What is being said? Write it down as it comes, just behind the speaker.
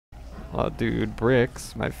Oh, dude,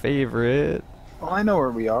 bricks, my favorite. Well, I know where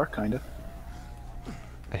we are, kind of.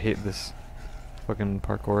 I hate this fucking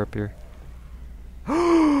parkour up here.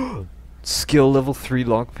 Skill level 3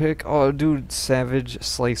 lockpick? Oh, dude, Savage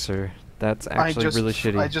Slicer. That's actually really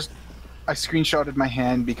shitty. I screenshotted my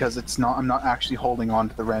hand because it's not. I'm not actually holding on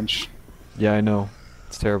to the wrench. Yeah, I know.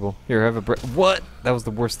 It's terrible. Here, have a brick. What? That was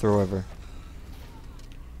the worst throw ever.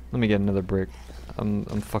 Let me get another brick. I'm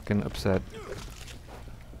fucking upset.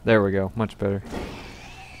 There we go. Much better.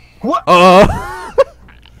 What? Oh!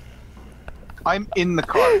 I'm in the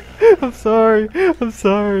car. I'm sorry. I'm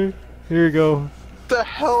sorry. Here you go. The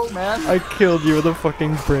hell, man? I killed you with a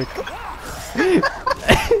fucking brick.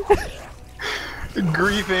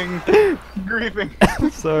 Grieving. Grieving.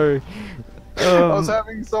 I'm sorry. I was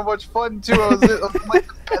having so much fun too. I was in like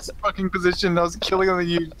the best fucking position. I was killing him and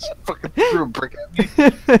you just fucking threw a brick at me.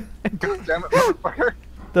 God damn it, motherfucker.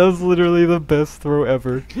 That was literally the best throw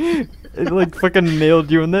ever. It like fucking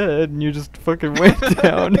nailed you in the head and you just fucking went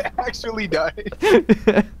down. I actually died.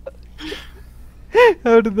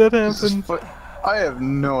 How did that happen? I have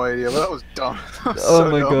no idea, but that was dumb. That was Oh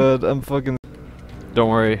so my dumb. god, I'm fucking... Don't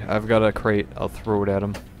worry, I've got a crate. I'll throw it at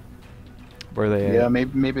him. Where are they at? Yeah,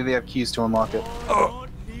 maybe they have keys to unlock it. Oh.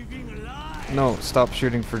 No, stop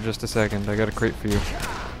shooting for just a second. I got a crate for you.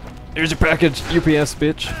 Here's your package, UPS,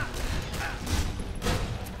 bitch.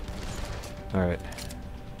 Alright.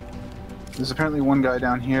 There's apparently one guy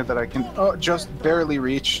down here that I can just barely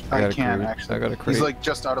reach. I can actually. I got a crate. He's like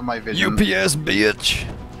just out of my vision. UPS, bitch.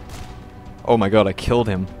 Oh my god, I killed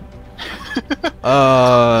him.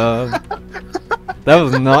 That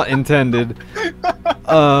was not intended.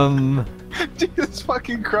 Jesus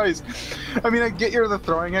fucking Christ. I mean, I get you're the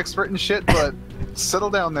throwing expert and shit, but settle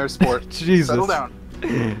down there, sport. Jesus. Settle down.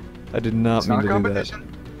 I did not It's mean not to a competition. do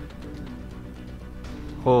that.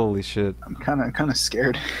 Holy shit. I'm kind of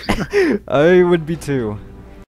scared. I would be too.